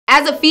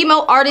As a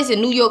female artist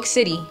in New York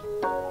City,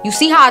 you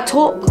see how I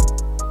talk?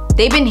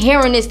 They've been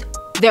hearing this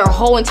their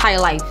whole entire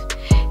life.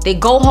 They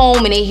go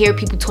home and they hear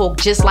people talk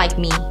just like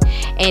me,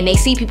 and they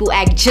see people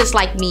act just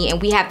like me,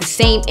 and we have the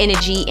same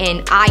energy,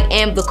 and I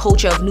am the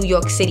culture of New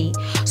York City.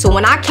 So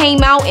when I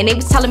came out and they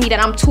was telling me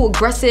that I'm too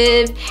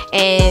aggressive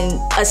and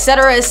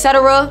etc.,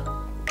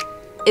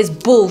 it's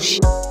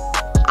bullshit.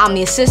 I'm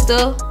your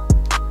sister.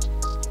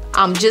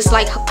 I'm just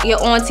like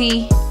your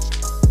auntie.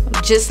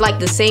 I'm just like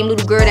the same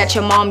little girl that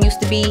your mom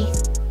used to be.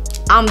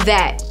 I'm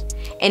that.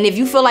 And if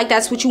you feel like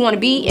that's what you want to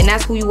be and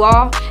that's who you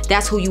are,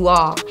 that's who you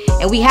are.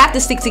 And we have to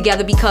stick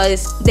together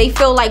because they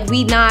feel like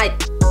we not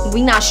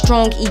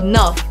strong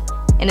enough.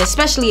 And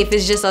especially if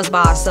it's just us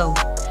by ourselves.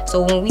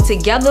 So when we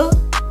together,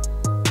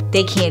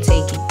 they can't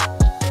take it.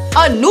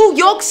 A New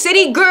York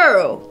City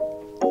girl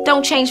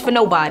don't change for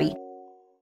nobody.